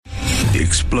the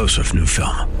explosive new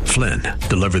film, Flynn,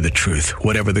 Deliver the Truth,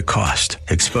 Whatever the Cost,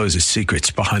 exposes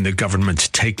secrets behind the government's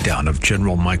takedown of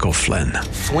General Michael Flynn.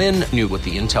 Flynn knew what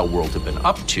the intel world had been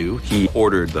up to. He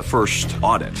ordered the first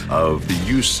audit of the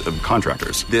use of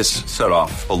contractors. This set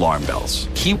off alarm bells.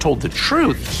 He told the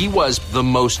truth. He was the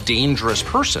most dangerous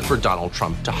person for Donald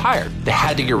Trump to hire. They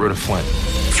had to get rid of Flynn.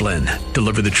 Flynn,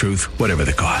 Deliver the Truth, Whatever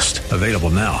the Cost. Available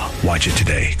now. Watch it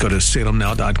today. Go to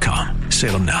salemnow.com.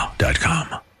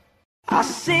 salemnow.com. I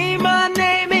see my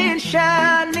name in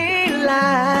shining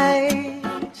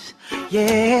lights.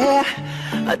 Yeah,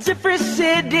 a different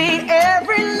city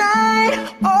every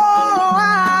night. Oh,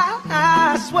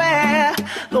 I swear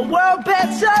the world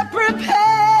better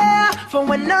prepare for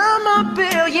when I'm a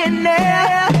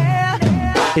billionaire.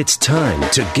 It's time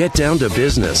to get down to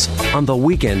business on the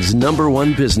weekend's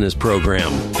 #1 business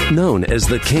program. Known as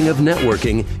the King of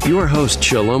Networking, your host,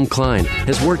 Shalom Klein,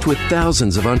 has worked with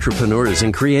thousands of entrepreneurs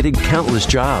and created countless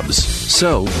jobs.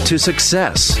 So, to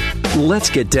success. Let's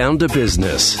get down to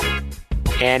business.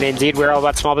 And indeed, we're all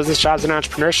about small business, jobs, and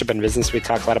entrepreneurship in business. We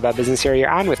talk a lot about business here.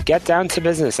 You're on with Get Down to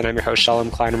Business, and I'm your host,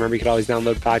 Shalom Klein. Remember, you can always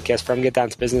download podcasts from Get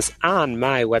Down to Business on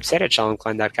my website at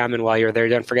shalomklein.com. And while you're there,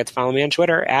 don't forget to follow me on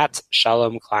Twitter at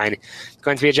Shalom Klein. It's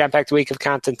going to be a jam-packed week of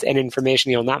content and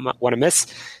information you'll not want to miss.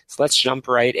 So let's jump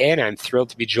right in. I'm thrilled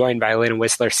to be joined by Elena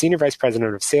Whistler, Senior Vice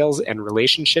President of Sales and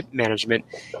Relationship Management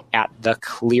at The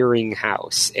Clearing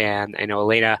House. And I know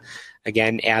Elena,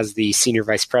 again, as the Senior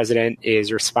Vice President,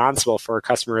 is responsible for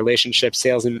customer relationship,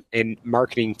 sales, and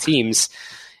marketing teams.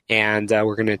 And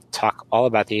we're going to talk all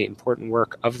about the important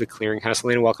work of the Clearing House.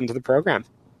 Elena, welcome to the program.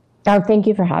 Oh, thank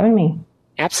you for having me.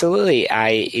 Absolutely.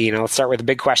 Let's start with a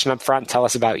big question up front. Tell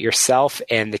us about yourself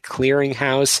and the Clearing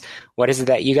House. What is it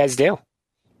that you guys do?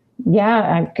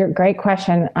 Yeah, great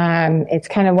question. It's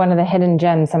kind of one of the hidden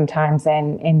gems sometimes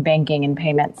in banking and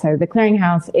payments. So the Clearing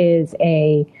House is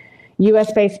a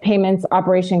U.S.-based payments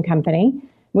operation company.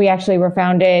 We actually were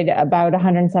founded about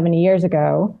 170 years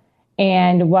ago.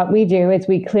 And what we do is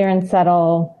we clear and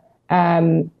settle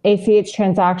ACH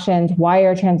transactions,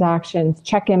 wire transactions,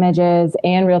 check images,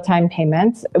 and real-time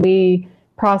payments. We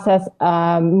process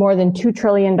more than $2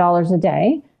 trillion a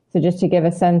day. So just to give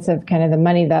a sense of kind of the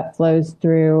money that flows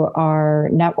through our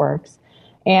networks.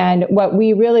 And what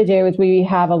we really do is we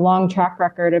have a long track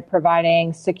record of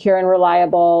providing secure and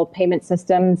reliable payment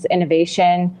systems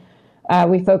innovation.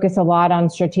 We focus a lot on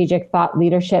strategic thought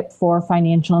leadership for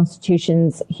financial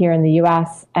institutions here in the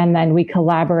U.S. And then we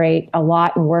collaborate a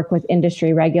lot and work with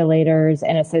industry regulators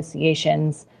and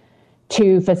associations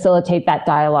to facilitate that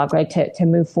dialogue, right, to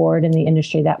move forward in the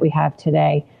industry that we have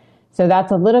today. So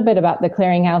that's a little bit about the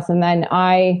Clearing House. And then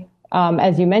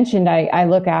as you mentioned, I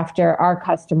look after our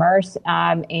customers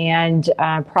and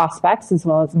prospects as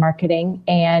well as marketing.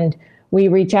 And we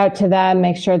reach out to them,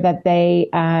 make sure that they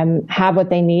have what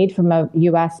they need from a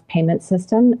U.S. payment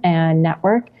system and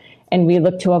network. And we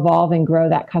look to evolve and grow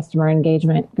that customer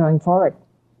engagement going forward.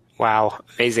 Wow,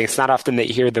 amazing. It's not often that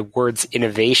you hear the words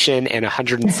innovation and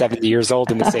 170 years old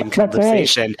in the same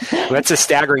conversation. That's right. That's a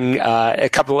staggering, a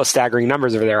couple of staggering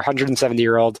numbers over there.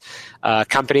 170-year-old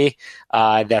company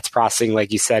that's processing,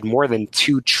 like you said, more than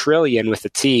 $2 trillion with a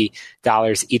T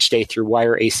dollars each day through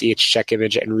wire, ACH, check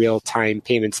image, and real-time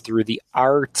payments through the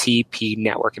RTP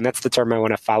network. And that's the term I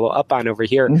want to follow up on over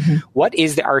here. Mm-hmm. What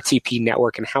is the RTP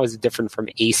network and how is it different from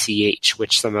ACH,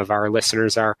 which some of our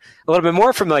listeners are a little bit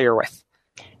more familiar with?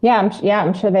 Yeah,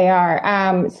 I'm sure they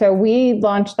are. So we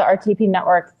launched the RTP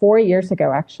network 4 years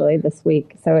ago, actually, this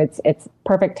week. So it's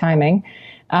perfect timing,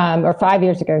 or 5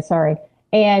 years ago, sorry.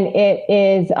 And it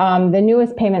is the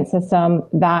newest payment system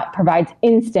that provides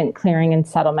instant clearing and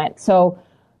settlement. So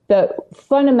the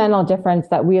fundamental difference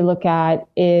that we look at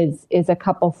is a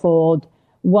couple-fold.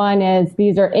 One is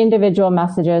these are individual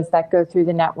messages that go through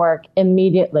the network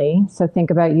immediately. So think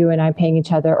about you and I paying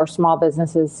each other, or small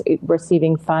businesses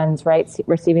receiving funds, right?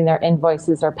 Receiving their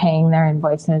invoices or paying their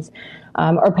invoices,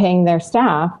 or paying their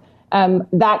staff.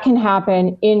 That can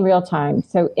happen in real time.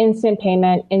 So instant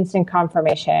payment, instant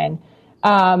confirmation.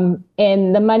 And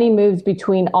the money moves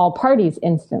between all parties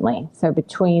instantly. So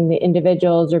between the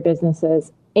individuals or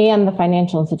businesses and the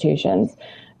financial institutions.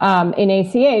 In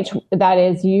ACH, that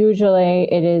is usually,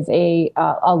 it is a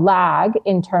lag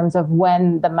in terms of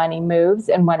when the money moves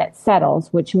and when it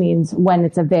settles, which means when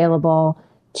it's available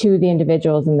to the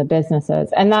individuals and the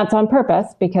businesses. And that's on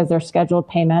purpose because they're scheduled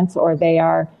payments or they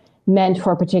are meant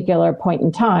for a particular point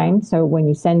in time. So when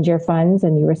you send your funds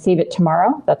and you receive it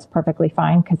tomorrow, that's perfectly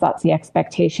fine because that's the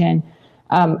expectation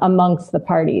amongst the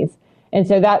parties. And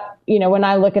so that, when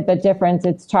I look at the difference,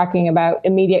 it's talking about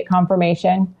immediate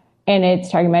confirmation and it's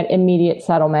talking about immediate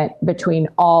settlement between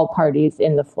all parties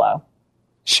in the flow.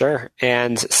 Sure.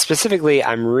 And specifically,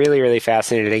 I'm really, really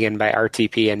fascinated again by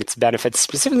RTP and its benefits,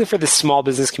 specifically for the small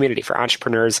business community, for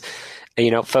entrepreneurs,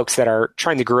 folks that are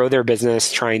trying to grow their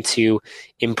business, trying to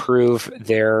improve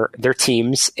their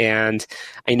teams. And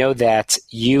I know that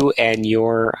you and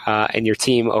your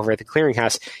team over at the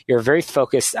Clearinghouse, you're very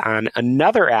focused on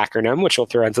another acronym, which we'll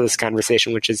throw into this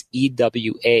conversation, which is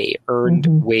EWA, Earned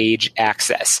Wage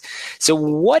Access. So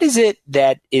what is it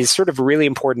that is sort of really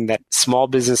important that small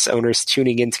business owners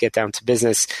tuning in to Get Down to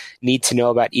Business need to know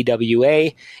about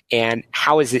EWA, and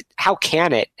how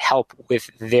can it help with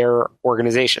their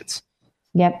organizations?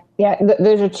 Yep. Yeah.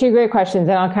 Those are two great questions,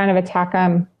 and I'll kind of attack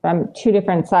them from two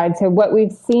different sides. So what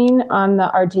we've seen on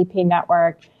the RTP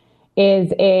network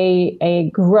is a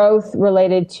growth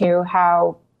related to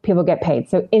how people get paid.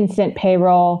 So instant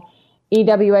payroll,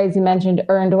 EWA, as you mentioned,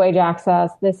 earned wage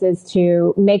access. This is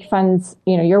to make funds,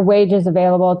 your wages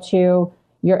available to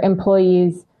your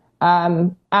employees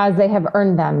as they have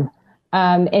earned them.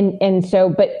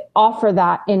 But offer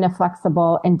that in a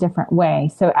flexible and different way.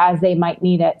 So as they might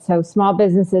need it. So small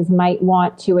businesses might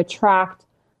want to attract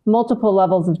multiple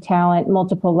levels of talent,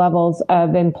 multiple levels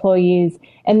of employees.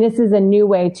 And this is a new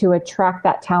way to attract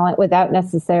that talent without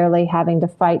necessarily having to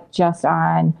fight just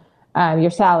on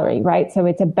your salary, right? So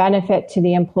it's a benefit to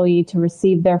the employee to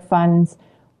receive their funds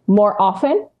more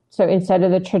often. So instead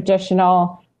of the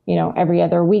traditional, every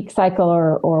other week cycle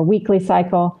or weekly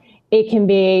cycle, it can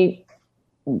be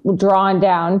drawn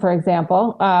down, for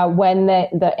example, when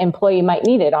the employee might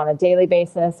need it on a daily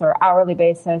basis or hourly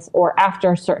basis, or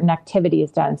after a certain activity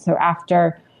is done. So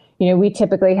after, we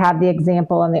typically have the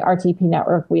example on the RTP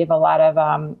network, we have a lot of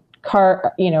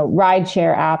ride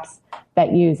share apps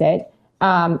that use it.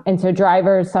 And so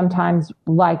drivers sometimes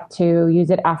like to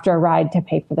use it after a ride to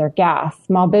pay for their gas.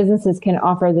 Small businesses can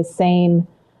offer the same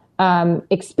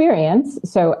experience.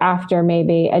 So after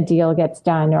maybe a deal gets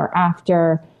done, or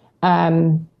after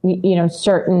certain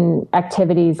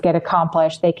activities get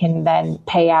accomplished, they can then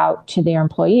pay out to their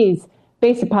employees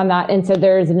based upon that. And so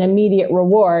there's an immediate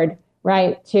reward,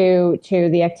 right, to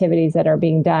the activities that are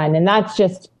being done. And that's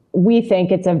we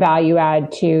think it's a value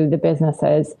add to the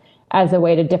businesses as a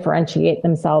way to differentiate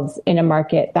themselves in a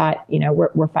market that,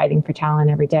 we're fighting for talent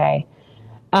every day.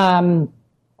 And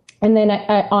then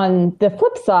on the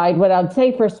flip side, what I'd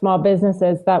say for small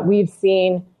businesses that we've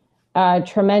seen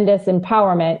tremendous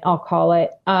empowerment, I'll call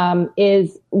it,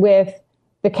 is with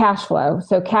the cash flow.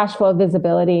 So cash flow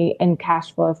visibility and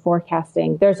cash flow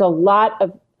forecasting. There's a lot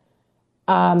of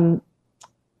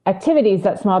activities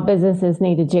that small businesses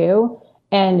need to do,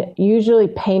 and usually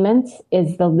payments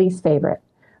is the least favorite,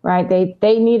 right?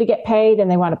 They need to get paid and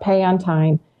they want to pay on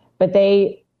time, but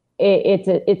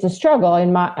it's a struggle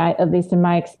at least in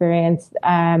my experience,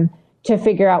 to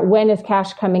figure out when is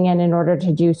cash coming in order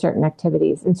to do certain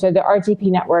activities. And so the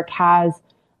RTP network has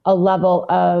a level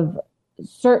of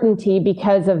certainty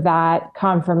because of that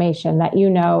confirmation that,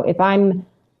 if I'm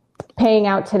paying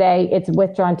out today, it's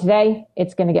withdrawn today,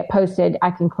 it's going to get posted, I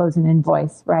can close an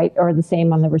invoice, right? Or the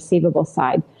same on the receivable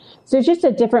side. So it's just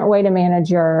a different way to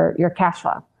manage your cash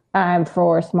flow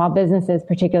for small businesses,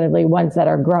 particularly ones that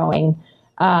are growing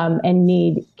and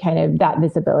need kind of that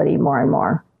visibility more and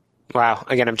more. Wow.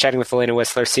 Again, I'm chatting with Elena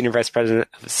Whistler, Senior Vice President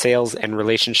of Sales and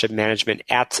Relationship Management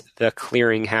at the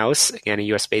Clearinghouse, again, a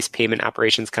U.S.-based payment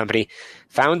operations company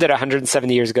founded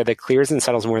 170 years ago that clears and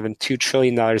settles more than $2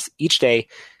 trillion each day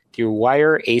through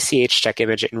wire, ACH, check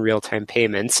image, and real-time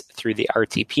payments through the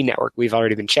RTP network. We've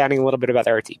already been chatting a little bit about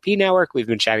the RTP network. We've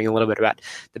been chatting a little bit about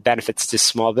the benefits to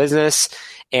small business.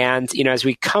 And, as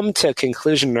we come to a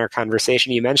conclusion in our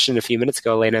conversation, you mentioned a few minutes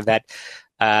ago, Elena, that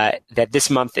this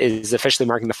month is officially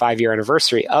marking the 5-year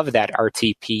anniversary of that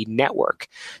RTP network.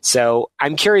 So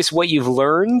I'm curious what you've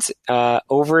learned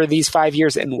over these 5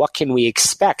 years, and what can we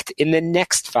expect in the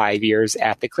next 5 years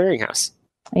at the Clearinghouse?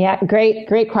 Yeah,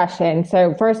 great question.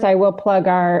 So first, I will plug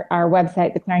our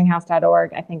website,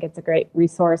 theclearinghouse.org. I think it's a great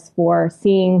resource for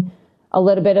seeing a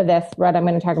little bit of this, what I'm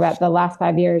going to talk about the last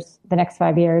 5 years, the next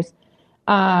 5 years.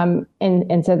 And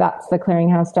so that's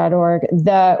theclearinghouse.org.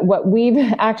 What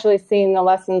we've actually seen, the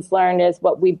lessons learned, is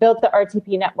what we built the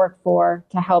RTP network for,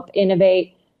 to help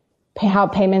innovate how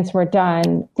payments were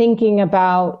done, thinking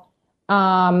about,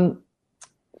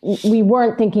 we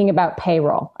weren't thinking about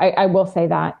payroll. I will say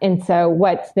that. And so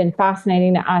what's been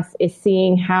fascinating to us is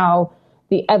seeing how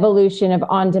the evolution of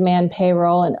on-demand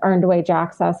payroll and earned wage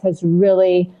access has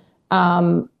really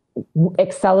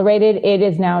accelerated. It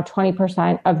is now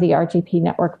 20% of the RTP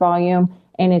network volume,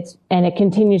 and it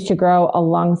continues to grow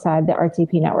alongside the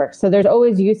RTP network. So there's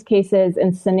always use cases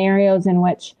and scenarios in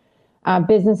which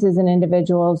businesses and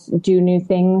individuals do new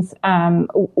things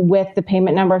with the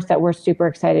payment numbers that we're super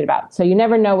excited about. So you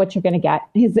never know what you're going to get.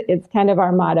 It's kind of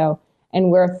our motto. And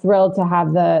we're thrilled to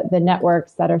have the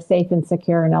networks that are safe and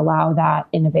secure and allow that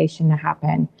innovation to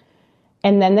happen.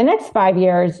 And then the next 5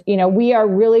 years, we are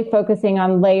really focusing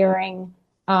on layering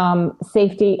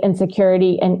safety and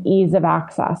security and ease of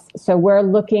access. So we're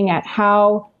looking at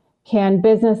how can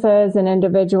businesses and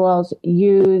individuals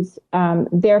use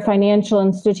their financial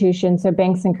institutions, so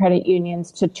banks and credit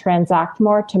unions, to transact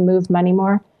more, to move money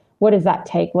more. What does that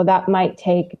take? Well, that might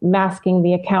take masking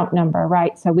the account number,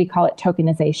 right? So we call it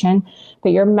tokenization,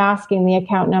 but you're masking the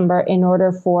account number in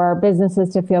order for businesses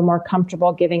to feel more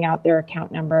comfortable giving out their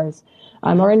account numbers,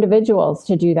 or individuals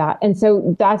to do that. And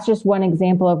so that's just one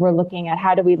example of we're looking at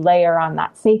how do we layer on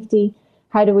that safety?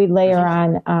 How do we layer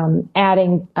on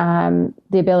adding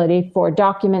the ability for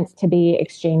documents to be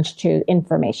exchanged to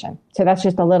information? So that's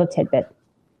just a little tidbit.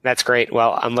 That's great.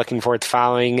 Well, I'm looking forward to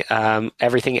following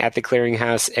everything at the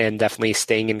Clearinghouse and definitely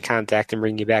staying in contact and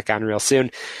bringing you back on real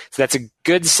soon. So that's a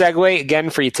good segue,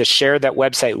 again, for you to share that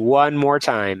website one more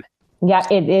time. Yeah,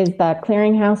 it is the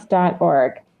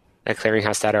clearinghouse.org. At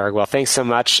clearinghouse.org. Well, thanks so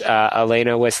much,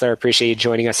 Elena Whistler. Appreciate you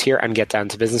joining us here on Get Down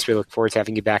to Business. We look forward to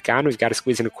having you back on. We've got to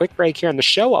squeeze in a quick break here on the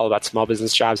show all about small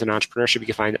business, jobs, and entrepreneurship. You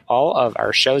can find all of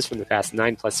our shows from the past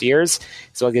 9+ years,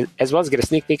 as well as get a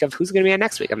sneak peek of who's going to be on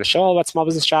next week on the show all about small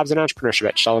business, jobs, and entrepreneurship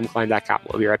at shalomklein.com.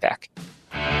 We'll be right back.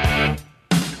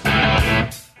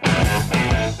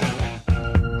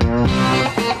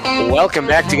 Welcome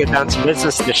back to Get Down to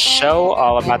Business, the show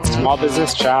all about small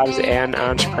business, jobs, and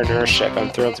entrepreneurship. I'm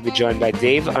thrilled to be joined by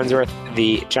Dave Unsworth,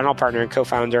 the general partner and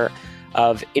co-founder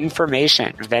of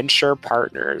Information Venture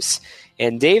Partners.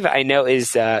 And Dave, I know,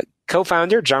 is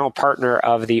co-founder, general partner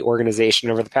of the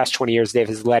organization. Over the past 20 years, Dave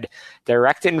has led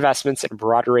direct investments in a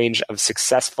broad range of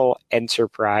successful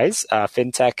enterprise,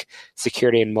 fintech,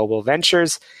 security, and mobile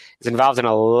ventures. He's involved in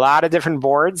a lot of different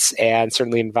boards and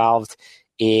certainly involved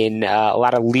in a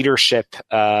lot of leadership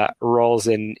roles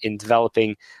in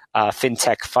developing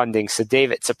fintech funding. So,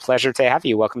 Dave, it's a pleasure to have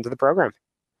you. Welcome to the program.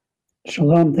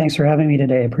 Shalom. Thanks for having me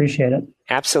today. Appreciate it.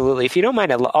 Absolutely. If you don't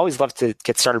mind, I'd always love to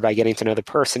get started by getting to know the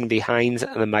person behind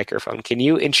the microphone. Can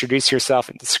you introduce yourself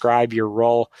and describe your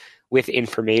role with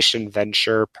Information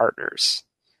Venture Partners?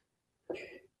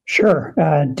 Sure.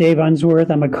 Dave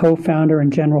Unsworth. I'm a co-founder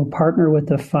and general partner with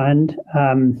the fund.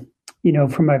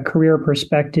 From a career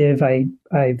perspective,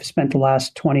 I've spent the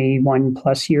last 21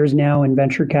 plus years now in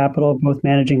venture capital, both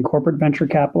managing corporate venture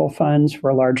capital funds for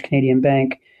a large Canadian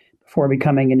bank before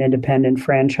becoming an independent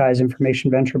franchise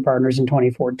Information Venture Partners in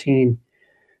 2014.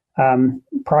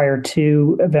 Prior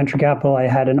to venture capital, I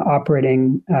had an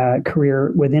operating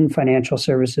career within financial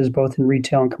services, both in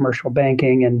retail and commercial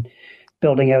banking, and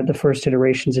building out the first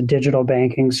iterations of digital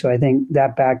banking. So I think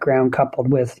that background,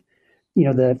 coupled with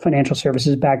the financial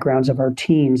services backgrounds of our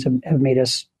teams, have made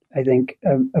us, I think,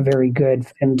 a very good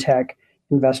fintech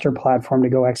investor platform to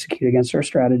go execute against our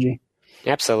strategy.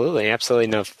 Absolutely. Absolutely.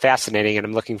 No, fascinating. And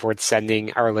I'm looking forward to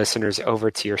sending our listeners over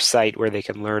to your site where they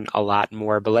can learn a lot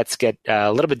more. But let's get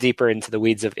a little bit deeper into the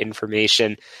weeds of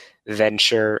Information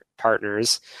Venture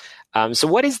Partners. So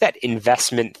what is that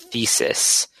investment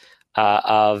thesis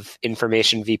of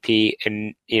Information VP?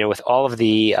 And, with all of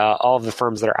the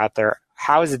firms that are out there,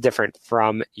 how is it different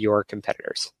from your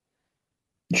competitors?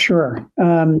 Sure.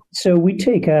 So we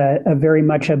take a very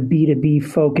much a B2B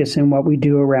focus in what we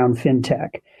do around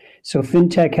fintech. So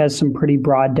fintech has some pretty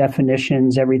broad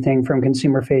definitions, everything from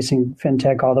consumer-facing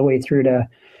fintech all the way through to,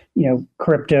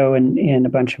 crypto and a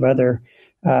bunch of other,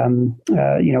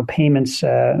 payments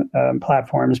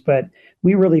platforms. But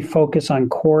we really focus on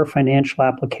core financial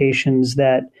applications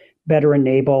that better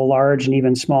enable large and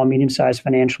even small, medium-sized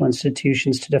financial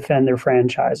institutions to defend their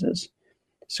franchises.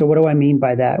 So what do I mean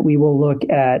by that? We will look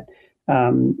at,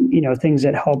 things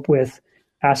that help with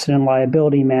asset and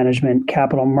liability management,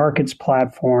 capital markets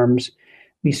platforms.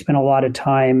 We spend a lot of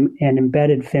time in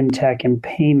embedded fintech and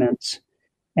payments.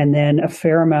 And then a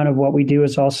fair amount of what we do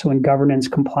is also in governance,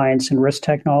 compliance, and risk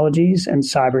technologies and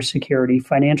cybersecurity.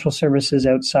 Financial services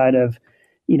outside of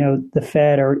the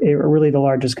Fed are really the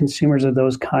largest consumers of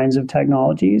those kinds of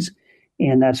technologies.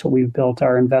 And that's what we've built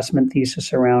our investment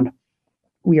thesis around.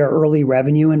 We are early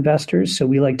revenue investors, so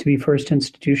we like to be first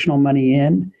institutional money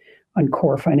in on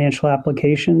core financial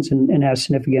applications and have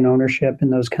significant ownership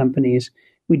in those companies.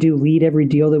 We do lead every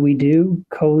deal that we do,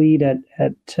 co-lead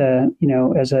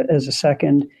as a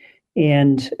second,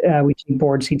 and we take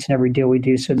board seats in every deal we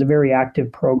do. So it's a very active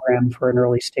program for an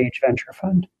early stage venture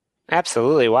fund.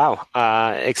 Absolutely. Wow.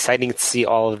 Exciting to see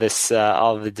all of this,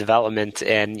 all of the development.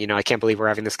 And, I can't believe we're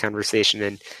having this conversation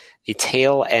in the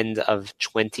tail end of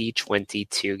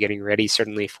 2022, getting ready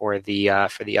certainly for the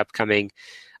upcoming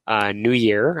new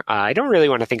year. I don't really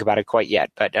want to think about it quite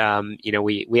yet, but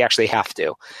we actually have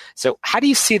to. So how do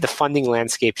you see the funding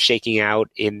landscape shaking out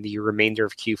in the remainder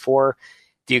of Q4?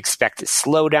 Do you expect a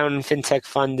slowdown in fintech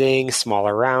funding,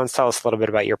 smaller rounds? Tell us a little bit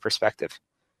about your perspective.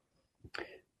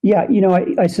 Yeah,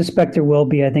 I suspect there will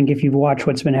be. I think if you've watched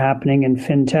what's been happening in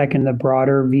fintech and the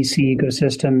broader VC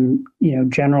ecosystem,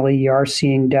 generally you are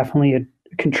seeing definitely a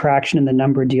contraction in the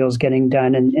number of deals getting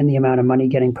done and the amount of money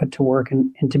getting put to work.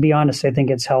 And to be honest, I think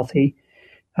it's healthy.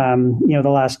 The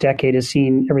last decade has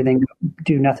seen everything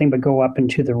do nothing but go up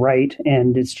and to the right.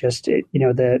 And it's just, I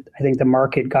think the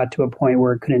market got to a point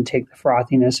where it couldn't take the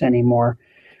frothiness anymore.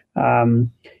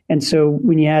 And so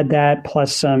when you add that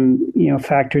plus some,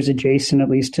 factors adjacent, at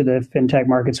least to the fintech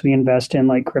markets we invest in,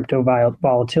 like crypto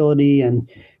volatility, and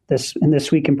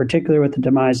this week in particular with the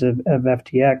demise of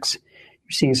FTX,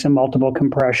 you're seeing some multiple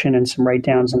compression and some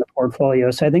write-downs in the portfolio.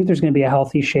 So I think there's going to be a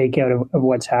healthy shakeout of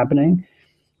what's happening.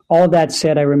 All of that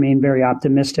said, I remain very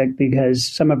optimistic because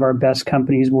some of our best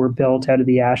companies were built out of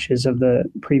the ashes of the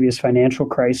previous financial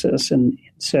crisis. And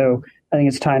so I think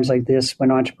it's times like this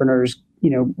when entrepreneurs,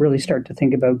 really start to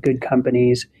think about good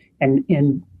companies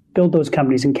and build those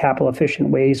companies in capital efficient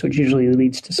ways, which usually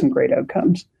leads to some great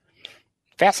outcomes.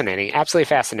 Fascinating. Absolutely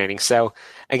fascinating. So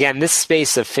again, this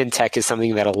space of fintech is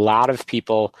something that a lot of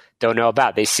people don't know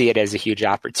about. They see it as a huge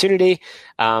opportunity,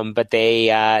 but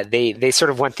they sort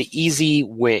of want the easy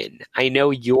win. I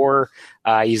know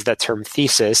I use that term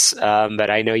thesis,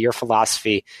 but I know your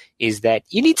philosophy is that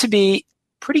you need to be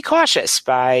pretty cautious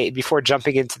before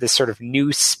jumping into this sort of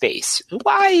new space.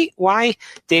 Why,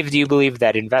 Dave, do you believe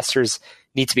that investors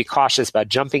need to be cautious about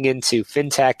jumping into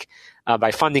fintech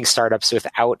by funding startups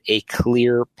without a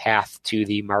clear path to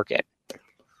the market?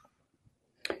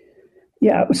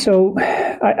 Yeah, so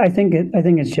I think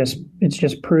it's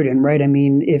just prudent, right? I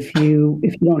mean, if you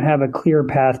don't have a clear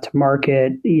path to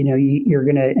market, you're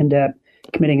going to end up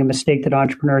committing a mistake that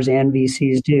entrepreneurs and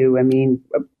VCs do. I mean,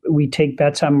 we take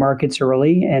bets on markets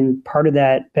early, and part of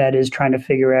that bet is trying to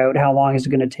figure out how long is it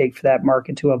going to take for that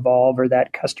market to evolve or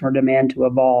that customer demand to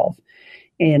evolve.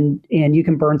 And you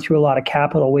can burn through a lot of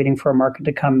capital waiting for a market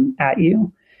to come at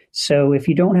you. So if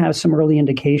you don't have some early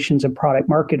indications of product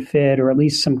market fit, or at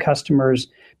least some customers,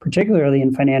 particularly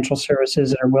in financial services,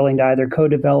 that are willing to either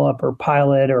co-develop or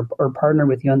pilot or partner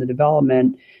with you on the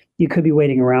development, you could be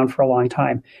waiting around for a long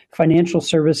time. Financial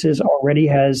services already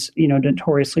has,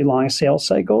 notoriously long sales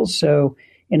cycles. So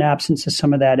in absence of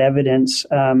some of that evidence,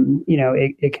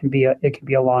 it can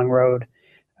be a long road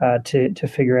to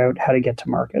figure out how to get to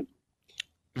market.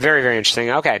 Very, very interesting.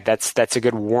 Okay, that's a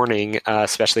good warning,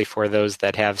 especially for those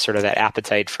that have sort of that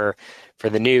appetite for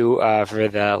the new, for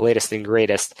the latest and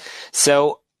greatest.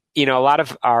 So, a lot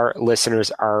of our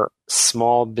listeners are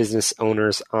small business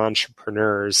owners,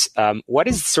 entrepreneurs. What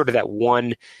is sort of that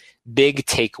one big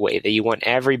takeaway that you want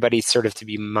everybody sort of to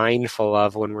be mindful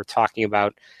of when we're talking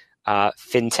about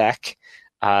fintech?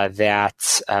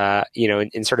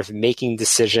 In sort of making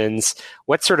decisions,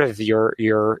 what's sort of your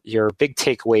big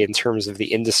takeaway in terms of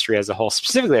the industry as a whole,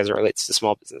 specifically as it relates to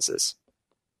small businesses?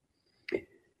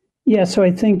 Yeah, so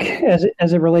I think as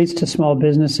it relates to small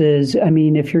businesses, I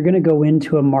mean, if you're going to go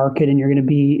into a market and you're going to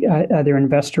be either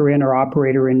investor in or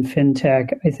operator in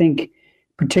fintech, I think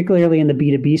particularly in the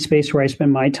B2B space where I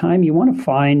spend my time, you want to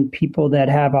find people that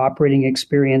have operating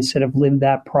experience, that have lived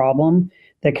that problem,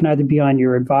 that can either be on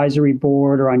your advisory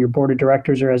board or on your board of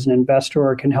directors or as an investor,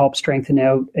 or can help strengthen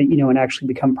out, and actually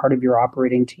become part of your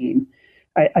operating team.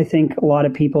 I think a lot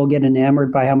of people get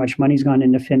enamored by how much money's gone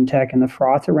into fintech and the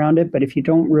froth around it. But if you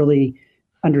don't really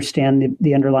understand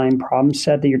the underlying problem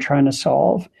set that you're trying to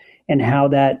solve and how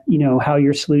that, how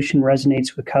your solution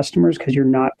resonates with customers, because you're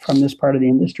not from this part of the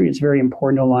industry, it's very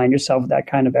important to align yourself with that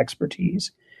kind of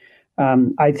expertise.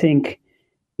 I think,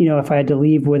 if I had to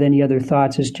leave with any other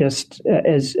thoughts, is just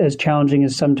as challenging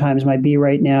as sometimes might be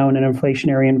right now in an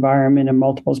inflationary environment and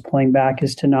multiples pulling back,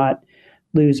 is to not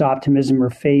lose optimism or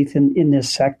faith in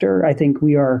this sector. I think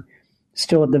we are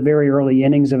still at the very early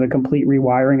innings of a complete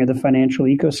rewiring of the financial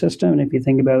ecosystem. And if you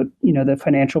think about, the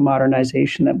financial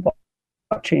modernization that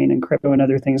blockchain and crypto and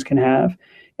other things can have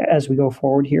as we go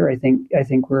forward here, I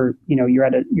think we're,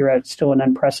 you're at still an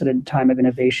unprecedented time of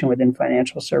innovation within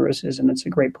financial services, and it's a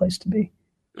great place to be.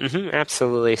 Mm-hmm,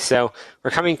 absolutely. So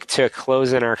we're coming to a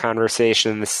close in our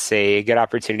conversation. This is a good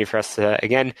opportunity for us to,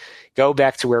 again, go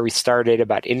back to where we started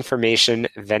about Information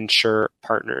Venture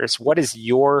Partners. What is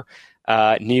your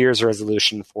New Year's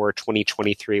resolution for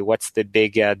 2023? What's the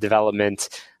big development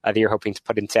that you're hoping to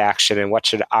put into action? And what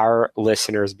should our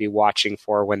listeners be watching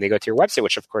for when they go to your website,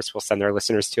 which of course we'll send our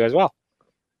listeners to as well?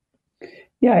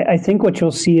 Yeah, I think what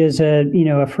you'll see is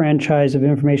a franchise of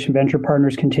information venture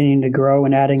partners continuing to grow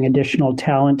and adding additional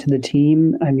talent to the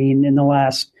team. I mean, in the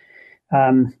last,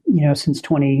 since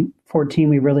 2014,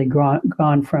 we've really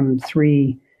gone from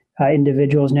 3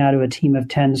 individuals now to a team of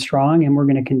 10 strong, and we're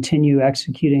going to continue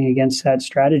executing against that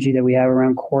strategy that we have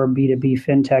around core B2B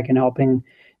fintech and helping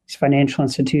these financial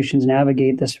institutions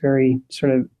navigate this very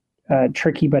sort of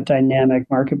tricky but dynamic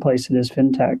marketplace that is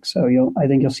fintech. So I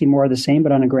think you'll see more of the same,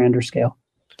 but on a grander scale.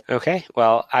 Okay.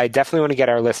 Well, I definitely want to get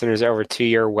our listeners over to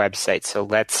your website. So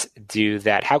let's do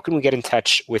that. How can we get in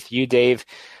touch with you, Dave,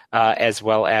 as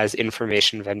well as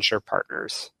Information Venture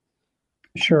Partners?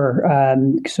 Sure.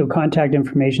 So contact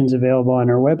information is available on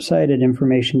our website at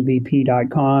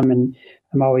informationvp.com. And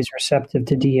I'm always receptive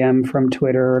to DM from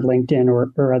Twitter or LinkedIn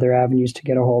or other avenues to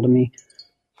get a hold of me.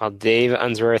 Well, Dave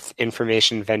Unsworth,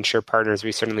 Information Venture Partners,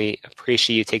 we certainly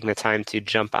appreciate you taking the time to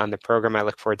jump on the program. I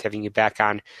look forward to having you back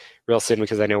on real soon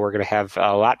because I know we're going to have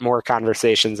a lot more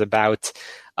conversations about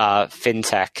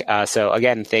fintech. So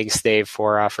again, thanks, Dave,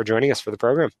 for joining us for the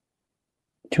program.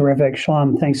 Terrific.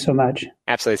 Shalom, thanks so much.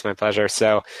 Absolutely. It's my pleasure.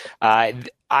 So I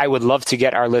would love to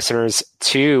get our listeners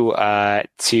to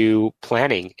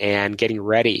planning and getting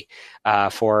ready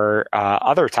for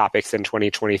other topics in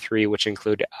 2023, which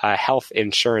include health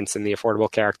insurance and the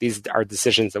Affordable Care Act. These are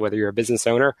decisions that whether you're a business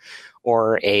owner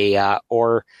or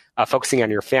focusing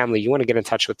on your family, you want to get in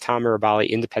touch with Tom Mirabali,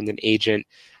 independent agent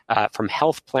from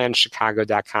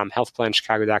healthplanchicago.com,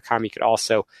 healthplanchicago.com. You could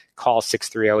also call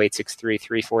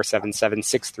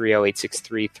 630-863-3477,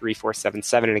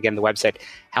 630-863-3477. And again, the website,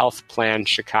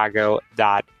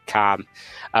 healthplanchicago.com.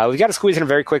 We've got to squeeze in a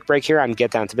very quick break here on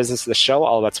Get Down to Business, the show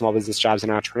all about small business, jobs,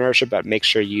 and entrepreneurship. But make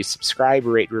sure you subscribe,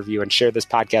 rate, review, and share this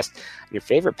podcast on your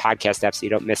favorite podcast app so you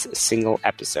don't miss a single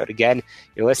episode. Again,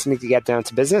 you're listening to Get Down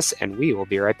to Business, and we will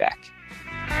be right back.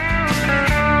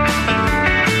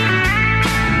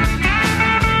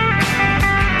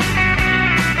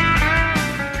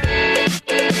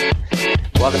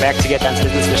 Welcome back to Get Down to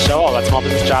Business, the show all about small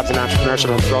business, jobs, and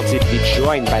entrepreneurship. I'm thrilled to be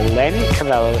joined by Len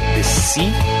Cavello, the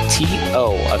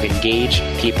CTO of Engage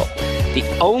People, the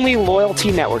only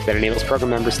loyalty network that enables program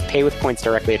members to pay with points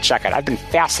directly at checkout. I've been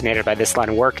fascinated by this line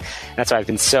of work. That's why I've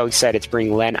been so excited to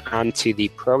bring Len onto the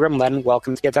program. Len,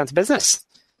 welcome to Get Down to Business.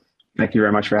 Thank you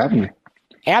very much for having me.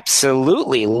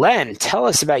 Absolutely. Len, tell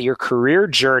us about your career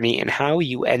journey and how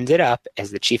you ended up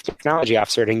as the Chief Technology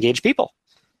Officer at Engage People.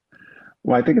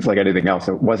 Well, I think it's like anything else.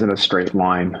 It wasn't a straight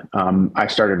line. I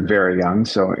started very young,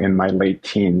 so in my late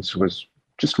teens was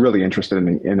just really interested in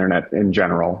the internet in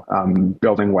general,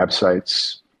 building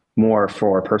websites more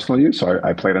for personal use. So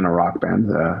I played in a rock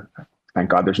band. Thank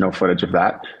God there's no footage of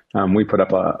that. We put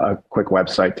up a quick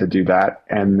website to do that.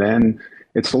 And then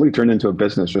it slowly turned into a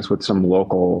business just with some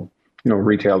local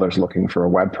retailers looking for a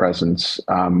web presence.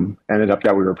 Ended up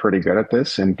that we were pretty good at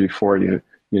this. And before you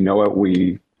know it,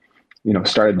 we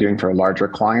started doing for larger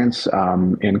clients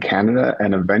in Canada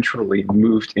and eventually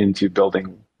moved into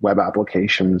building web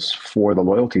applications for the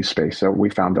loyalty space. So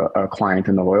we found a client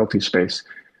in the loyalty space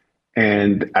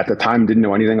and at the time didn't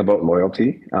know anything about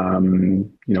loyalty,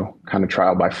 kind of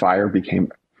trial by fire,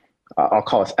 became, I'll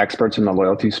call us experts in the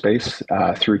loyalty space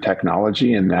through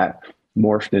technology, and that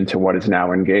morphed into what is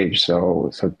now Engage. So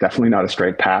definitely not a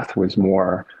straight path, was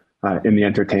more in the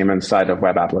entertainment side of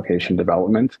web application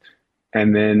development.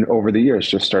 And then over the years,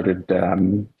 just started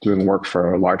doing work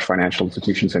for large financial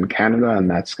institutions in Canada, and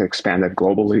that's expanded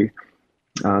globally.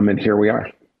 And here we are.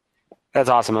 That's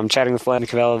awesome. I'm chatting with Len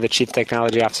Cavello, the Chief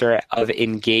Technology Officer of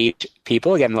Engage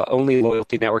People. Again, the only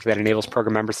loyalty network that enables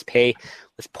program members to pay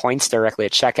with points directly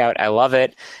at checkout. I love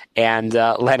it. And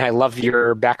Len, I love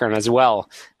your background as well,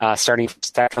 starting a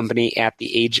tech company at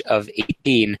the age of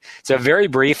 18. So very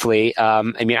briefly,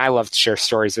 I love to share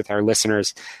stories with our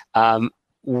listeners. How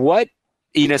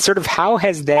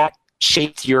has that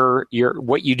shaped your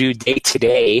what you do day to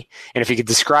day? And if you could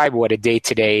describe what a day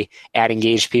to day at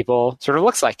Engage People sort of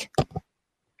looks like.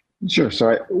 Sure.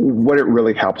 So what it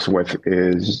really helps with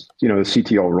is, the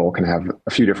CTO role can have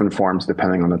a few different forms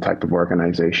depending on the type of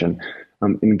organization.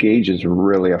 Engage is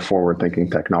really a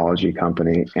forward-thinking technology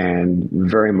company and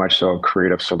very much so a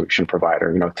creative solution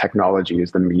provider. Technology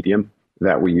is the medium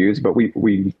that we use, but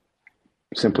we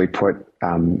simply put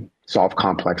solve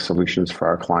complex solutions for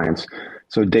our clients.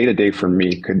 So day to day for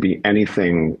me could be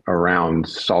anything around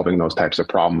solving those types of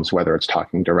problems, whether it's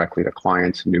talking directly to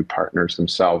clients, new partners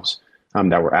themselves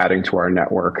that we're adding to our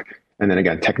network. And then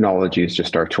again, technology is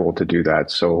just our tool to do that.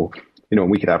 So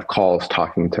we could have calls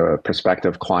talking to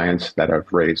prospective clients that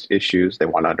have raised issues. They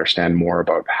want to understand more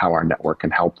about how our network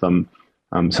can help them.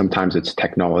 Sometimes it's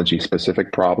technology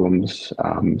specific problems.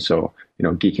 So,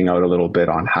 geeking out a little bit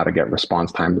on how to get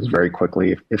response times very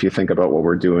quickly. If you think about what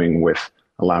we're doing with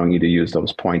allowing you to use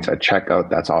those points at checkout,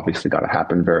 that's obviously got to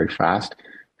happen very fast.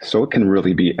 So it can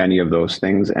really be any of those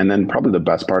things. And then probably the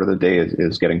best part of the day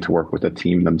is getting to work with the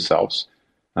team themselves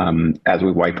as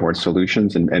we whiteboard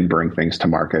solutions and bring things to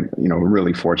market. We're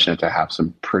really fortunate to have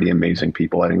some pretty amazing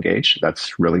people at Engage.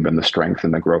 That's really been the strength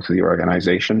and the growth of the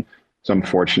organization. So I'm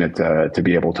fortunate to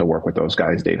be able to work with those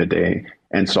guys day to day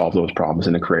and solve those problems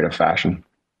in a creative fashion.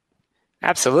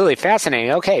 Absolutely.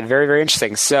 Fascinating. Okay. Very, very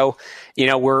interesting. So,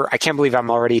 I can't believe I'm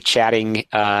already chatting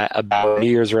about New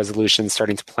Year's resolutions,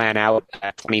 starting to plan out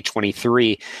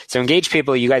 2023. So Engage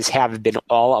People, you guys have been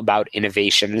all about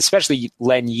innovation, and especially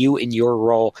Len, you in your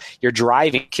role, you're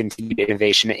driving continued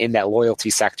innovation in that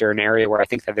loyalty sector, an area where I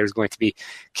think that there's going to be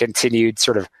continued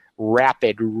sort of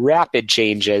rapid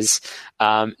changes.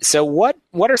 So what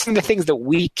are some of the things that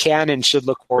we can and should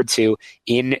look forward to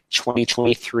in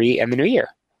 2023 and the new year?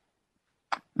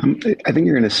 I think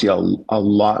you're going to see a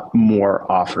lot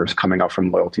more offers coming out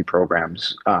from loyalty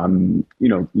programs.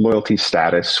 Loyalty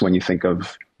status, when you think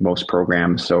of most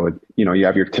programs, so you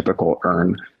have your typical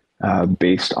earn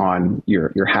based on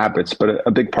your habits, but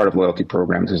a big part of loyalty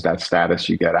programs is that status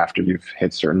you get after you've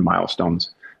hit certain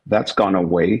milestones. That's gone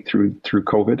away through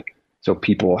COVID. So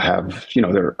people have,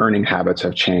 their earning habits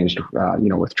have changed,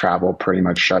 with travel pretty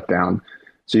much shut down.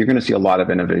 So you're going to see a lot of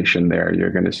innovation there.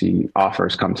 You're going to see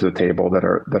offers come to the table that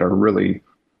are really,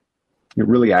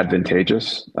 really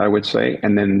advantageous, I would say.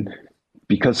 And then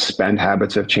because spend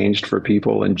habits have changed for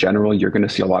people in general, you're going to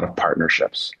see a lot of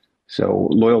partnerships. So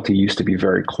loyalty used to be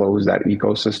very closed, that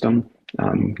ecosystem.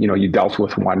 You dealt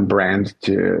with one brand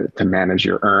to manage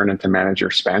your earn and to manage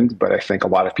your spend. But I think a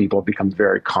lot of people have become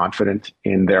very confident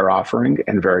in their offering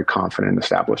and very confident in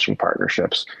establishing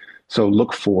partnerships. So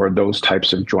look for those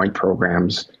types of joint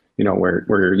programs, where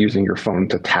you're using your phone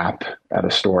to tap at a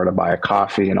store to buy a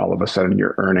coffee, and all of a sudden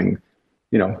you're earning,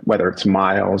 whether it's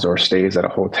miles or stays at a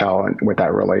hotel and with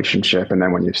that relationship. And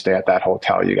then when you stay at that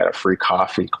hotel, you get a free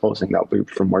coffee, closing that loop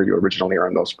from where you originally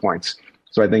earned those points.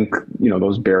 So I think,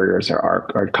 those barriers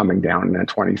are coming down, and in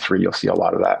 23, you'll see a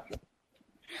lot of that.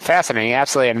 Fascinating.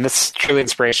 Absolutely. And this is truly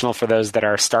inspirational for those that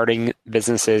are starting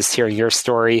businesses. Hearing your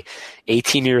story,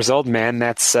 18 years old, man,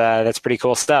 that's pretty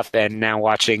cool stuff. And now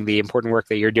watching the important work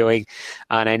that you're doing.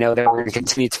 And I know that we're going to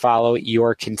continue to follow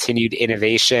your continued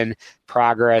innovation,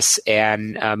 progress,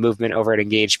 and movement over at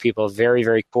Engage People. Very,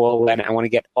 very cool. And I want to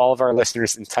get all of our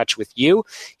listeners in touch with you,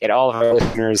 get all of our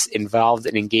listeners involved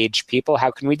in Engage People. How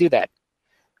can we do that?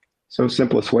 So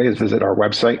simplest way is visit our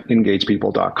website,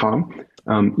 engagepeople.com.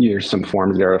 There's some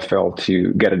forms there to fill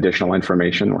to get additional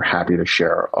information. We're happy to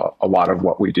share a lot of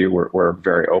what we do. We're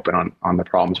very open on the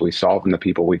problems we solve and the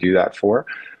people we do that for.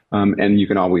 And you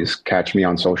can always catch me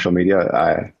on social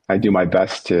media. I do my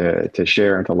best to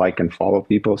share and to like and follow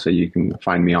people. So you can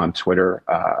find me on Twitter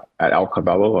at Al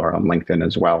Cavello, or on LinkedIn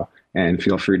as well. And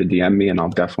feel free to DM me, and I'll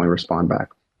definitely respond back.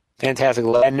 Fantastic,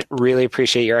 Len. Really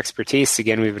appreciate your expertise.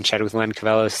 Again, we've been chatting with Len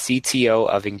Cavello, CTO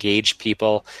of Engage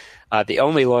People, the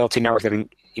only loyalty network that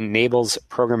enables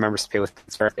program members to pay with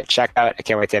Transfer at checkout. I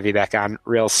can't wait to have you back on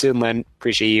real soon, Len.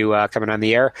 Appreciate you coming on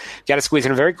the air. Got to squeeze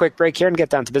in a very quick break here and get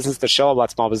down to business, the show about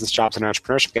small business, jobs, and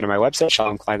entrepreneurship. Get to my website,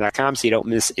 shalomklein.com, so you don't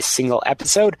miss a single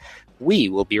episode. We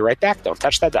will be right back. Don't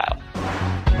touch that dial.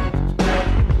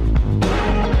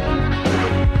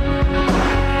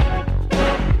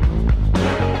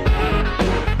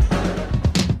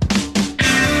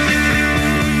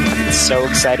 So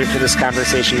excited for this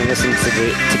conversation. You're listening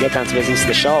to Get Down to Business,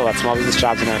 the show about small business,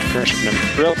 jobs, and entrepreneurship. And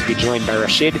I'm thrilled to be joined by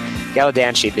Rashid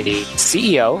Galadanchi, the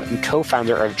CEO and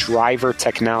co-founder of Driver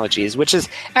Technologies, which is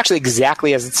actually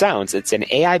exactly as it sounds. It's an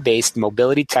AI-based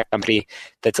mobility tech company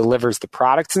that delivers the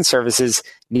products and services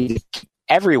needed to keep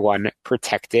everyone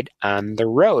protected on the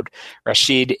road.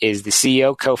 Rashid is the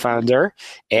CEO, co-founder,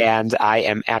 and I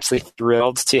am absolutely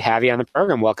thrilled to have you on the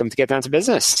program. Welcome to Get Down to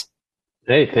Business.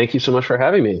 Hey, thank you so much for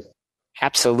having me.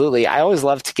 Absolutely. I always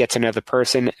love to get to know the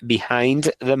person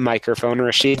behind the microphone.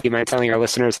 Rashid, do you mind telling our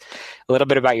listeners a little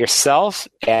bit about yourself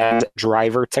and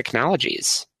Driver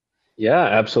Technologies? Yeah,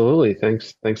 absolutely.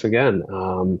 Thanks again.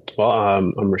 I'm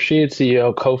Rashid,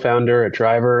 CEO, co-founder at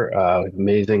Driver,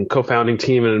 amazing co-founding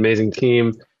team, an amazing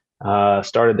team.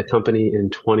 Started the company in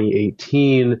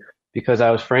 2018 because I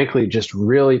was frankly just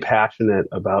really passionate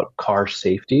about car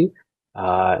safety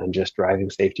and just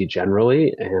driving safety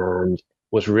generally, and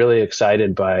was really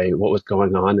excited by what was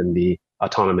going on in the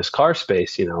autonomous car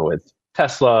space, with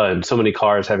Tesla and so many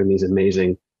cars having these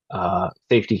amazing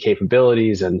safety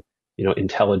capabilities and,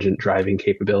 intelligent driving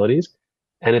capabilities.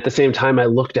 And at the same time, I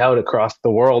looked out across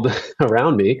the world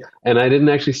around me and I didn't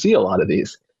actually see a lot of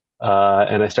these.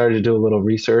 And I started to do a little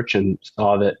research and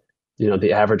saw that,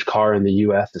 the average car in the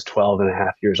US is 12 and a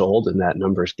half years old, and that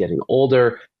number is getting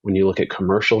older. When you look at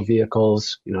commercial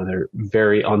vehicles, they're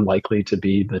very unlikely to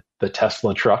be the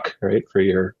Tesla truck, right, for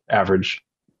your average,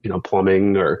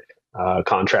 plumbing or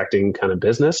contracting kind of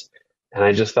business. And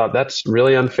I just thought that's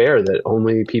really unfair that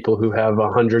only people who have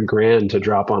 $100,000 to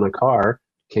drop on a car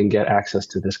can get access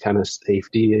to this kind of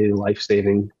safety,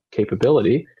 life-saving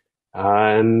capability,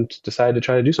 and decided to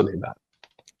try to do something about it.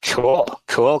 Cool.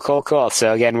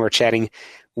 So again, we're chatting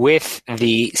with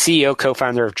the CEO,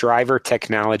 co-founder of Driver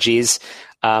Technologies,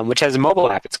 which has a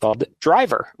mobile app. It's called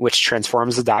Driver, which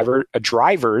transforms a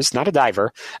driver's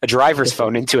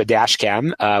phone into a dash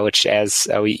cam, which, as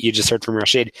you just heard from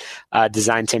Rashid,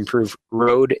 designed to improve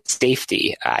road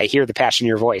safety. I hear the passion in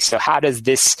your voice. So how does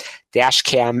this dash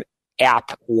cam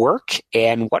app work,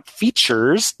 and what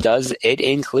features does it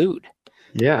include?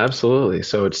 Yeah, absolutely.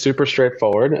 So it's super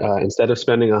straightforward. Instead of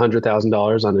spending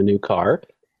 $100,000 on a new car,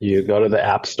 you go to the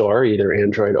App Store, either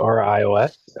Android or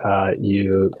iOS.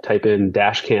 You type in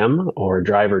Dashcam or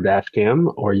Driver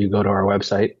Dashcam, or you go to our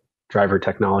website,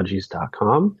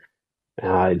 drivertechnologies.com.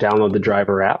 Download the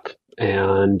Driver app,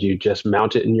 and you just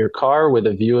mount it in your car with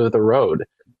a view of the road.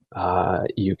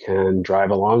 You can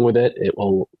drive along with it. It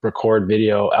will record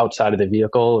video outside of the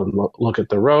vehicle and look at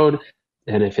the road.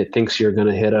 And if it thinks you're going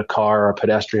to hit a car, a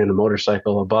pedestrian, a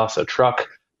motorcycle, a bus, a truck,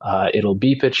 it'll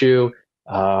beep at you.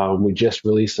 We just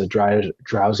released a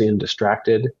drowsy and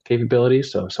distracted capability.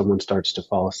 So if someone starts to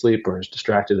fall asleep or is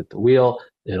distracted at the wheel,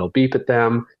 it'll beep at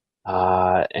them.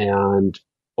 And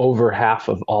over half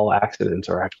of all accidents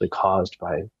are actually caused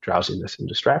by drowsiness and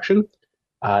distraction.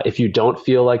 If you don't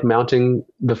feel like mounting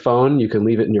the phone, you can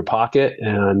leave it in your pocket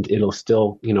and it'll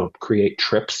still, create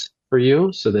trips for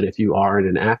you, so that if you are in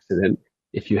an accident,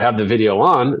 if you have the video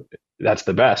on, that's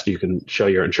the best. You can show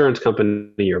your insurance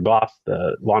company, your boss,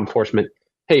 the law enforcement,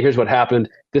 hey, here's what happened.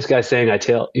 This guy's saying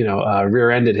I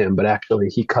rear-ended him, but actually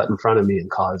he cut in front of me and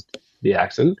caused the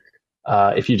accident.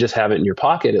 If you just have it in your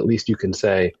pocket, at least you can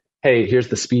say, hey, here's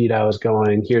the speed I was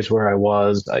going. Here's where I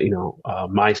was.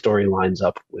 My story lines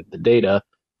up with the data,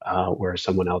 where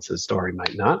someone else's story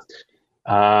might not.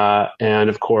 And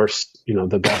of course,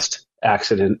 the best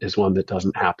accident is one that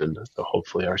doesn't happen. So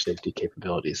hopefully our safety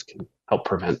capabilities can help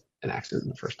prevent an accident in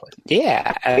the first place.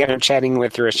 Yeah. Again, I'm chatting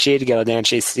with Rashid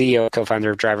Galadanchi, CEO, co-founder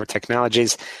of Driver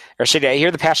Technologies. Rashid, I hear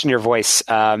the passion in your voice,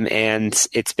 and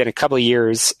it's been a couple of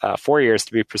years, 4 years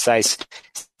to be precise,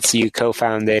 since you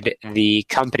co-founded the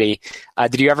company.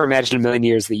 Did you ever imagine in a million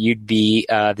years that you'd be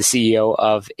the CEO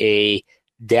of a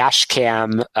dash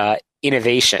cam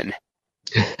innovation?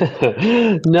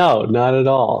 No, not at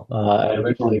all. I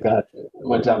originally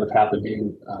went down the path of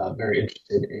being very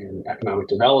interested in economic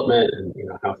development and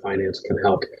how finance can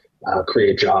help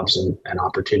create jobs and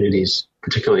opportunities,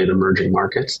 particularly in emerging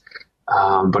markets.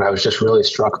 But I was just really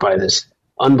struck by this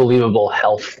unbelievable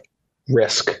health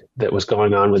risk that was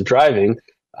going on with driving.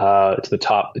 It's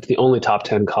the only top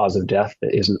 10 cause of death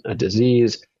that isn't a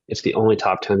disease. It's the only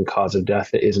top 10 cause of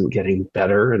death that isn't getting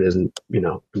better. It isn't,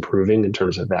 improving in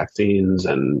terms of vaccines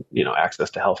and, access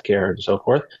to healthcare and so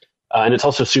forth. And it's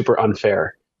also super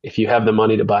unfair. If you have the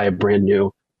money to buy a brand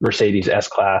new Mercedes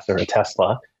S-Class or a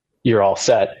Tesla, you're all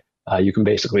set. You can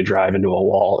basically drive into a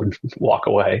wall and walk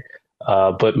away.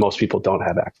 But most people don't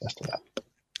have access to that.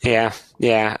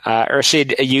 Yeah.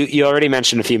 Rashid, you already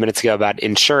mentioned a few minutes ago about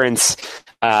insurance,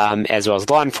 as well as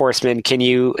law enforcement. Can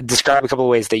you describe a couple of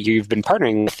ways that you've been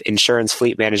partnering with insurance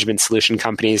fleet management solution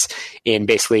companies in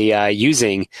basically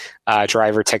using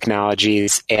Driver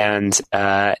Technologies and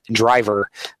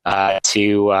Driver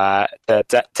to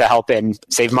help and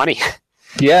save money?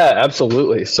 Yeah,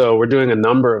 absolutely. So we're doing a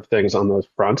number of things on those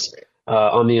fronts.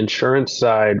 On the insurance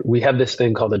side, we have this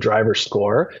thing called the Driver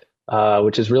Score,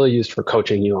 which is really used for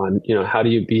coaching you on, how do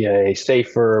you be a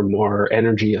safer, more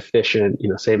energy efficient,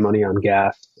 save money on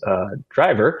gas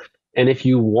driver. And if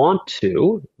you want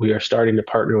to, we are starting to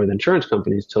partner with insurance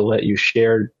companies to let you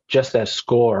share just that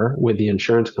score with the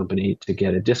insurance company to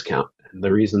get a discount. And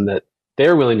the reason that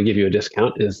they're willing to give you a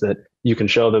discount is that you can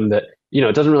show them that,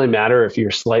 it doesn't really matter if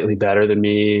you're slightly better than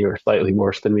me or slightly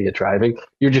worse than me at driving.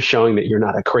 You're just showing that you're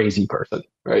not a crazy person,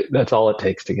 right? That's all it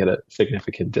takes to get a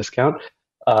significant discount.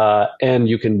 And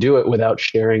you can do it without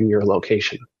sharing your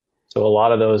location. So a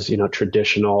lot of those,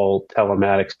 traditional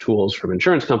telematics tools from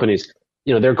insurance companies,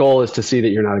 their goal is to see that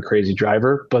you're not a crazy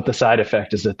driver, but the side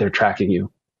effect is that they're tracking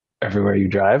you everywhere you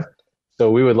drive. So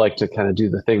we would like to kind of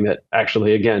do the thing that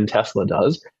actually, again, Tesla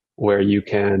does, where you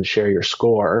can share your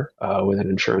score with an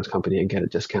insurance company and get a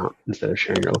discount instead of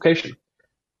sharing your location.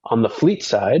 On the fleet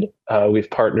side, we've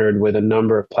partnered with a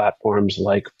number of platforms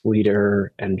like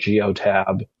Fleeter and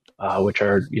Geotab, which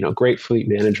are great fleet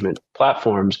management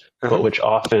platforms, but which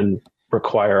often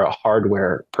require a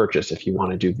hardware purchase if you want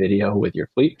to do video with your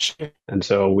fleet. And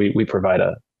so we provide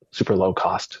a super low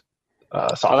cost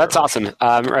software. Oh, that's awesome.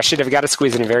 Rashid, I've got to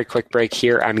squeeze in a very quick break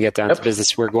here on Get Down to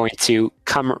Business. We're going to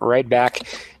come right back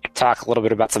and talk a little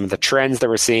bit about some of the trends that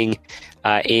we're seeing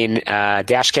in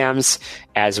dash cams,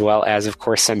 as well as, of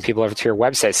course, send people over to your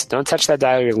website. So don't touch that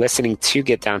dial. You're listening to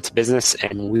Get Down to Business,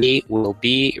 and we will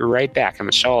be right back on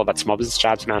the show about small business,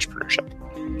 jobs, and entrepreneurship.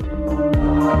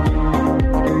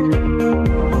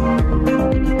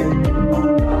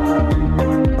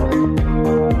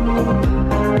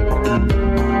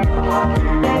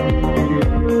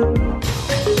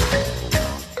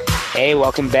 Hey,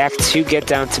 welcome back to Get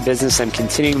Down to Business. I'm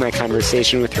continuing my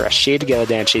conversation with Rashid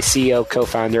Ghiladantchi, CEO,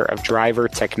 co-founder of Driver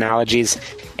Technologies,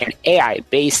 an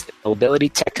AI-based mobility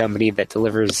tech company that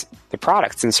delivers the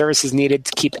products and services needed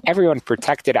to keep everyone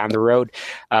protected on the road.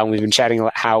 We've been chatting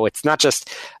about how it's not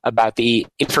just about the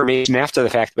information after the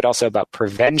fact, but also about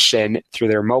prevention through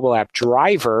their mobile app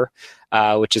Driver,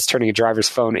 which is turning a driver's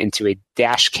phone into a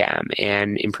dash cam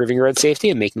and improving road safety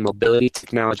and making mobility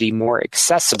technology more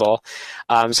accessible.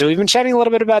 So we've been chatting a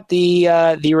little bit about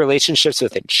the relationships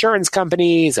with insurance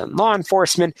companies and law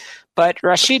enforcement. But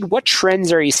Rashid, what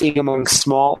trends are you seeing among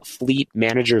small fleet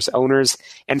managers, owners,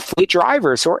 and fleet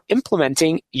drivers who are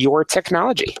implementing your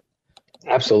technology?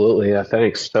 Absolutely.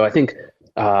 Thanks. So I think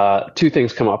two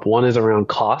things come up. One is around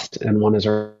cost and one is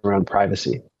around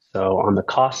privacy. So on the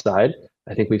cost side,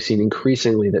 I think we've seen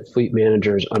increasingly that fleet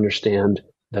managers understand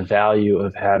the value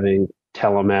of having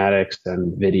telematics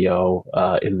and video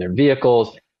in their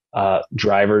vehicles.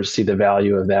 Drivers see the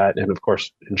value of that. And of course,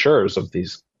 insurers of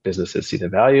these businesses see the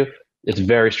value. It's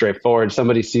very straightforward.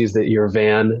 Somebody sees that your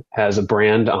van has a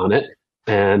brand on it,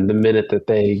 and the minute that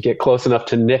they get close enough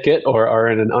to nick it or are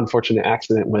in an unfortunate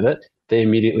accident with it, they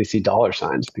immediately see dollar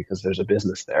signs because there's a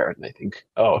business there, and they think,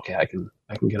 oh, okay, I can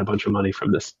get a bunch of money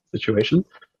from this situation.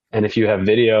 And if you have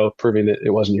video proving that it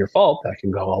wasn't your fault, that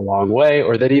can go a long way,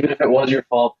 or that even if it was your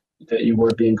fault, that you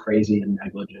were being crazy and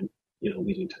negligent,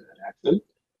 leading to that accident.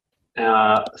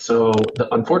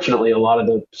 Unfortunately, a lot of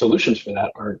the solutions for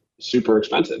that are super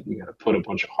expensive. You got to put a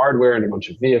bunch of hardware in a bunch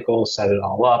of vehicles, set it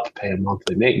all up, pay a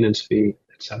monthly maintenance fee,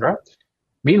 etc.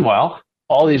 Meanwhile,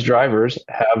 all these drivers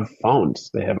have phones.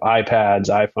 They have iPads,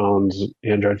 iPhones,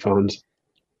 Android phones.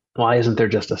 Why isn't there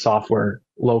just a software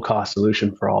low-cost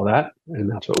solution for all that?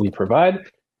 And that's what we provide.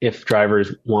 If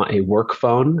drivers want a work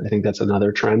phone, I think that's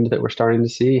another trend that we're starting to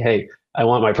see. Hey, I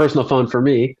want my personal phone for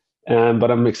me,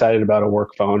 but I'm excited about a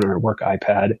work phone or a work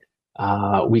iPad.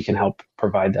 We can help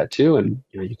provide that too. And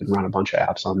you can run a bunch of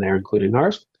apps on there, including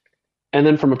ours. And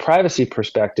then from a privacy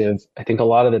perspective, I think a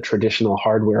lot of the traditional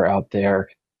hardware out there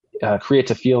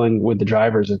creates a feeling with the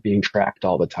drivers of being tracked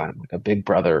all the time, like a Big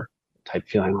Brother type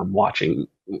feeling on watching,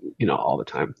 all the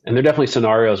time. And there are definitely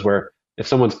scenarios where if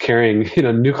someone's carrying,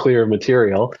 nuclear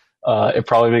material, it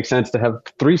probably makes sense to have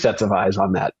 3 sets of eyes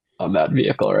on that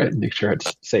vehicle, right? Make sure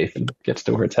it's safe and gets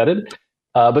to where it's headed.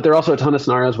 But there are also a ton of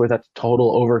scenarios where that's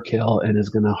total overkill and is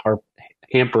going to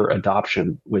hamper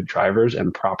adoption with drivers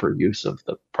and proper use of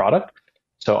the product.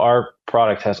 So our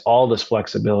product has all this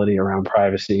flexibility around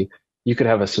privacy. You could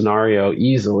have a scenario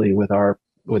easily with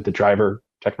the Driver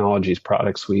Technologies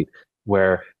product suite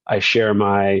where I share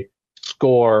my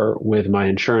score with my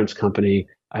insurance company.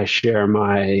 I share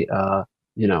my,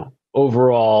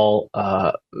 overall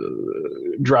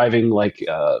driving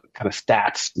kind of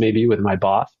stats maybe with my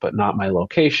boss, but not my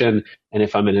location. And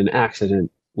if I'm in an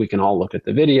accident, we can all look at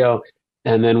the video.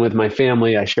 And then with my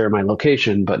family, I share my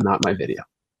location, but not my video.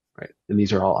 Right. And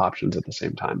these are all options at the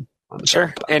same time.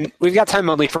 Sure. And we've got time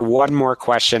only for one more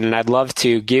question, and I'd love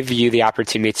to give you the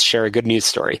opportunity to share a good news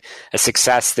story, a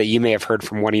success that you may have heard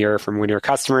from one of your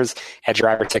customers at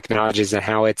Driver Technologies and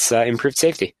how it's improved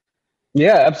safety.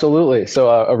 Yeah, absolutely. So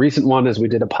a recent one is we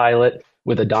did a pilot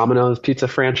with a Domino's pizza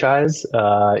franchise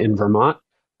in Vermont,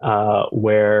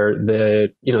 where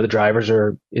the drivers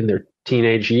are in their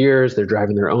teenage years, they're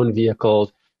driving their own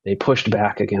vehicles. They pushed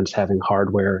back against having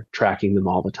hardware tracking them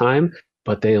all the time.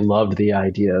 But they loved the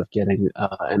idea of getting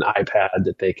an iPad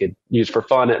that they could use for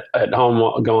fun at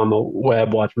home, go on the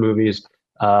web, watch movies.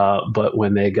 But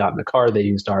when they got in the car, they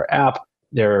used our app.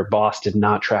 Their boss did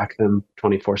not track them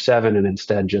 24/7 and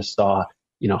instead just saw,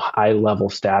 high level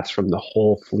stats from the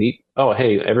whole fleet. Oh,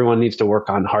 hey, everyone needs to work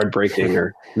on hard braking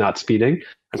or not speeding.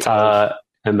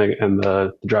 and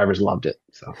the drivers loved it.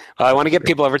 So, well, I want to get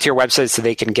people over to your website so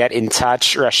they can get in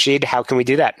touch. Rashid, how can we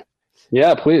do that?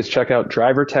 Yeah, please check out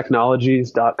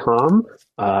drivertechnologies.com.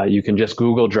 You can just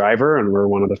Google driver and we're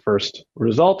one of the first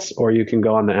results, or you can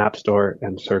go on the App Store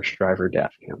and search driver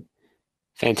dash cam.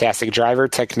 Fantastic. Driver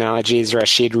Technologies.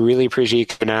 Rashid, really appreciate you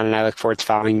coming on, and I look forward to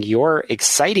following your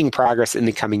exciting progress in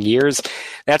the coming years.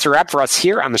 That's a wrap for us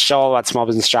here on the show about small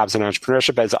business, jobs, and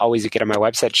entrepreneurship. As always, you get on my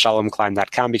website,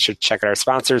 shalomklein.com. Be sure to check out our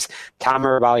sponsors, Tom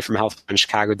Mirabali from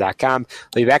healthplanchicago.com.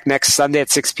 We'll be back next Sunday at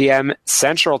 6 p.m.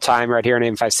 Central Time right here on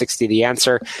AM 560 The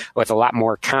Answer with a lot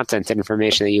more content and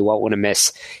information that you won't want to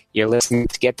miss. You're listening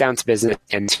to Get Down to Business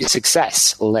and to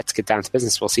Success. Let's get down to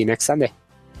business. We'll see you next Sunday.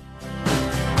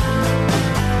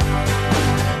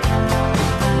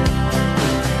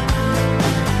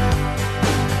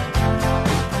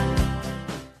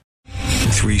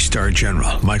 Three-star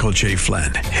General Michael J.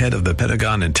 Flynn, head of the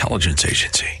Pentagon Intelligence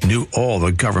Agency, knew all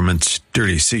the government's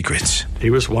dirty secrets. He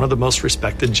was one of the most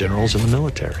respected generals in the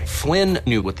military. Flynn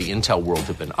knew what the intel world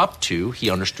had been up to.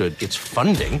 He understood its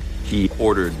funding. He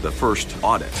ordered the first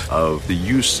audit of the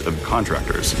use of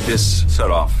contractors. This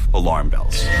set off alarm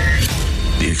bells.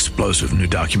 The explosive new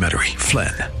documentary,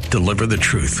 Flynn, Deliver the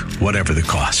Truth, Whatever the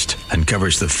Cost,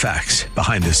 uncovers the facts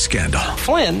behind this scandal.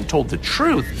 Flynn told the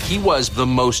truth. He was the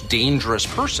most dangerous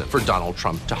person for Donald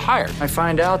Trump to hire. I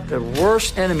find out the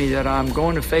worst enemy that I'm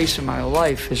going to face in my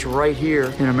life is right here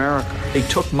in America. They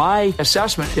took my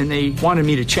assessment and they wanted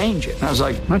me to change it. And I was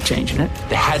like, I'm not changing it.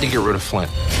 They had to get rid of Flynn.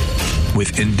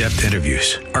 With in-depth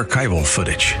interviews, archival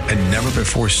footage, and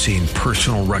never-before-seen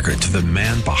personal records of the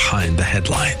man behind the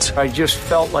headlines. I just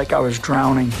felt like I was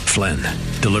drowning. Flynn,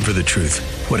 Deliver the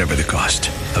Truth, Whatever the Cost.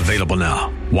 Available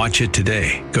now. Watch it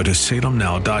today. Go to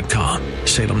salemnow.com.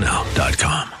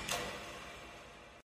 salemnow.com.